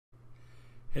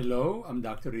Hello, I'm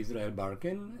Dr. Israel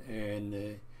Barken,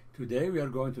 and today we are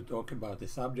going to talk about the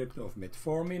subject of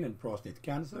metformin and prostate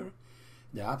cancer.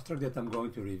 The abstract that I'm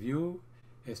going to review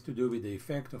has to do with the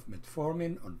effect of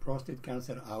metformin on prostate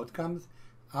cancer outcomes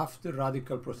after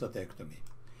radical prostatectomy.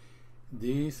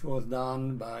 This was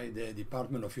done by the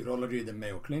Department of Urology at the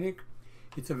Mayo Clinic.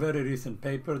 It's a very recent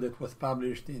paper that was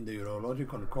published in the Urologic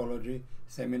Oncology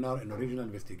Seminar and Original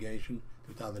Investigation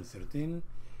 2013.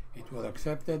 It was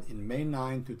accepted in May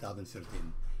 9,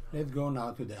 2013. Let's go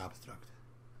now to the abstract.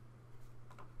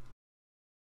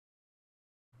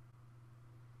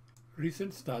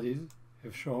 Recent studies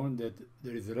have shown that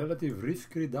there is a relative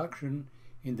risk reduction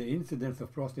in the incidence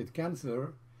of prostate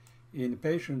cancer in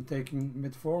patients taking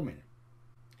metformin.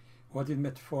 What is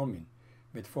metformin?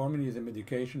 Metformin is a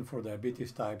medication for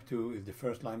diabetes type 2, is the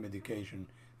first-line medication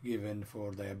given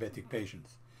for diabetic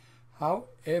patients.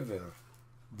 However,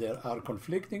 there are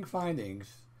conflicting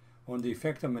findings on the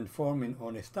effect of metformin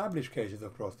on established cases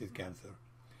of prostate cancer.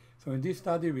 So in this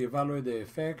study, we evaluate the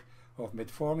effect of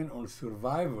metformin on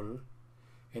survival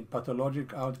and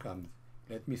pathologic outcomes.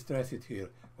 Let me stress it here,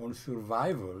 on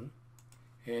survival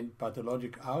and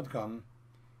pathologic outcome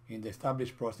in the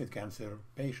established prostate cancer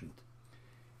patient.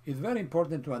 It's very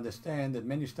important to understand that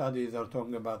many studies are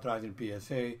talking about rise in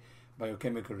PSA,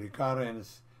 biochemical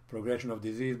recurrence, progression of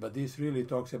disease, but this really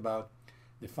talks about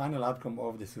the final outcome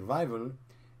of the survival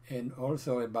and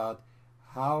also about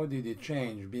how did it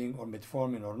change, being on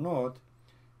metformin or not,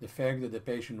 the fact that the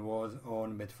patient was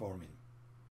on metformin.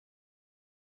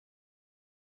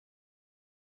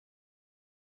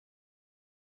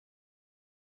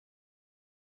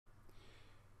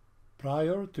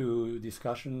 Prior to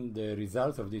discussing the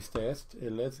results of this test,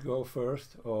 let's go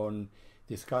first on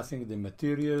discussing the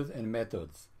materials and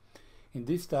methods. In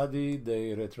this study,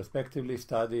 they retrospectively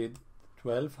studied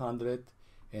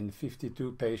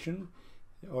 1,252 patients.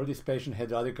 All these patients had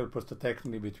radical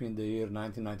prostatectomy between the year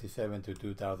 1997 to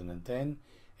 2010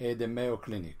 at the Mayo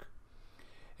Clinic.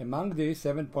 Among these,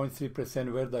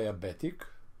 7.3% were diabetic,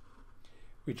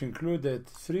 which included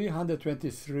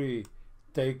 323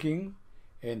 taking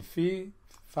and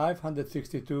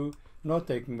 562 not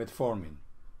taking metformin.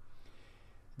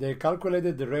 They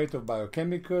calculated the rate of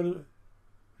biochemical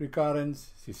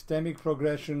recurrence, systemic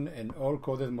progression, and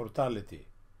all-causes mortality.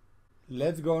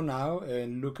 Let's go now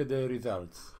and look at the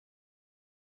results.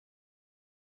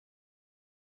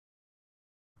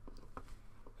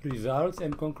 Results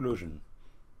and conclusion.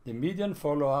 The median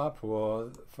follow-up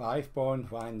was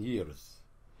 5.1 years.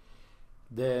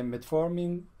 The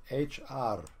metformin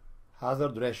HR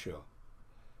hazard ratio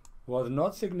was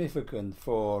not significant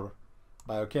for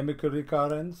biochemical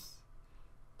recurrence,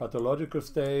 pathological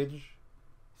stage,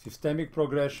 systemic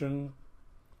progression,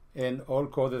 and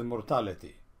all-causes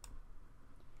mortality.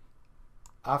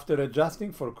 After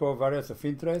adjusting for covariates of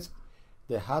interest,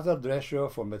 the hazard ratio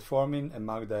for metformin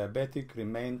among diabetic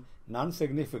remained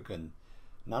non-significant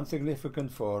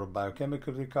for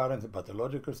biochemical recurrence and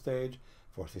pathological stage,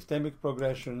 for systemic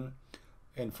progression,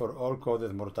 and for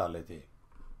all-causes mortality.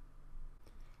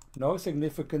 No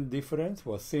significant difference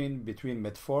was seen between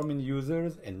metformin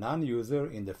users and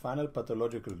non-users in the final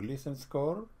pathological Gleason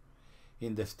score,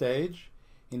 in the stage,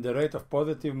 in the rate of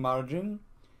positive margin,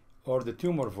 or the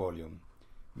tumor volume.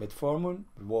 Metformin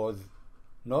was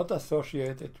not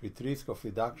associated with risk of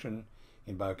reduction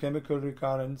in biochemical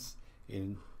recurrence,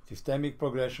 in systemic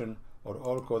progression, or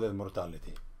all-causes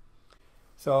mortality.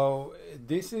 So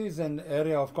this is an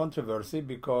area of controversy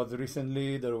because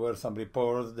recently there were some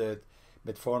reports that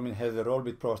metformin has a role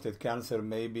with prostate cancer,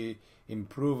 maybe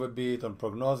improve a bit on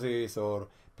prognosis or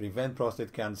prevent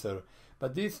prostate cancer.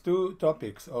 But these two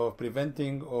topics of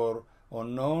preventing or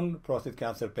unknown prostate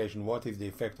cancer patient, what is the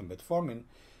effect of metformin,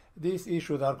 these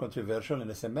issues are controversial,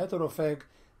 and as a matter of fact,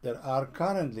 there are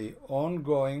currently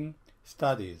ongoing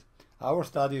studies. Our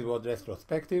study was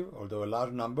retrospective, although a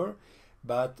large number,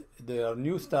 but there are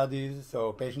new studies,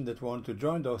 so patients that want to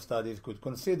join those studies could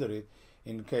consider it.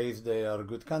 In case they are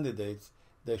good candidates,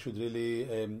 they should really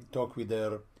talk with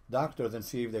their doctors and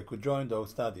see if they could join those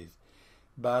studies.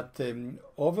 But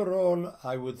overall,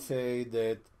 I would say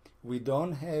that we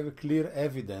don't have clear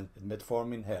evidence that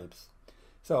metformin helps.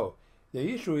 So the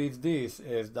issue is this,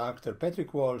 as Dr.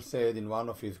 Patrick Walsh said in one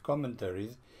of his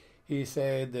commentaries, he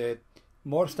said that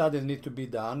more studies need to be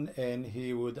done, and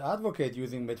he would advocate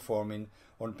using metformin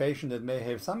on patients that may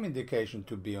have some indication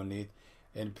to be on it,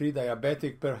 and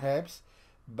pre-diabetic perhaps,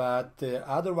 but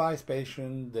otherwise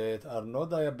patients that are not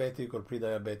diabetic or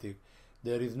pre-diabetic,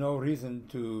 there is no reason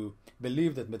to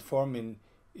believe that metformin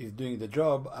is doing the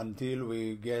job until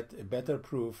we get a better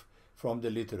proof from the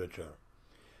literature.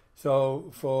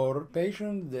 So for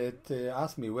patients that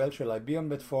ask me, well, shall I be on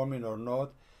metformin or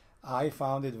not, I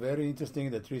found it very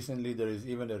interesting that recently there is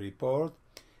even a report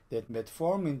that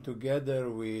metformin together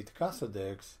with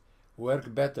Casodex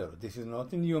work better. This is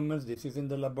not in humans, this is in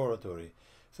the laboratory.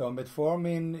 So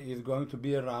metformin is going to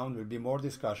be around, will be more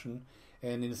discussion,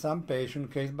 and in some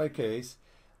patient, case by case,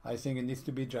 I think it needs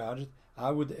to be judged.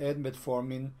 I would add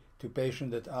metformin to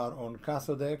patients that are on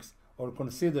Casodex or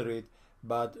consider it,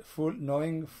 but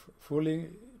fully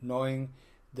knowing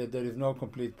that there is no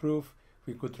complete proof,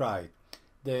 we could try it.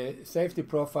 The safety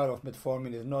profile of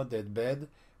metformin is not that bad,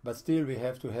 but still we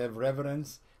have to have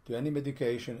reverence to any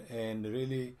medication and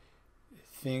really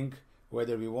think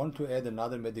whether we want to add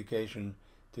another medication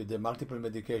to the multiple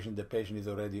medication the patient is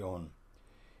already on.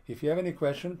 If you have any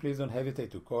question, please don't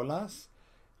hesitate to call us.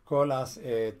 Call us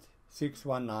at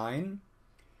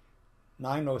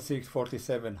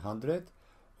 619-906-4700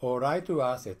 or write to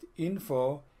us at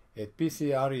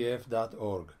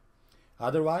info@pcref.org.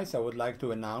 Otherwise, I would like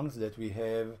to announce that we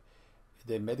have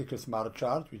the Medical Smart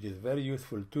Chart, which is a very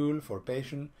useful tool for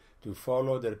patients to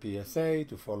follow their PSA,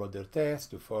 to follow their tests,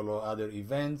 to follow other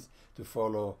events, to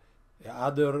follow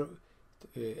other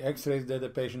x-rays that the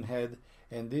patient had.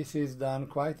 And this is done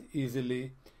quite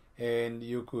easily, and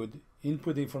you could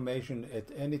input information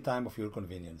at any time of your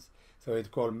convenience. So it's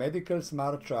called Medical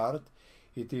Smart Chart.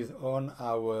 It is on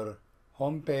our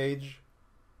homepage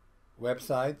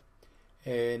website,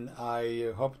 and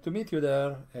I hope to meet you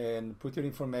there and put your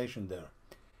information there.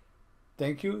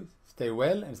 Thank you, stay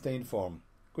well and stay informed.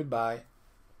 Goodbye.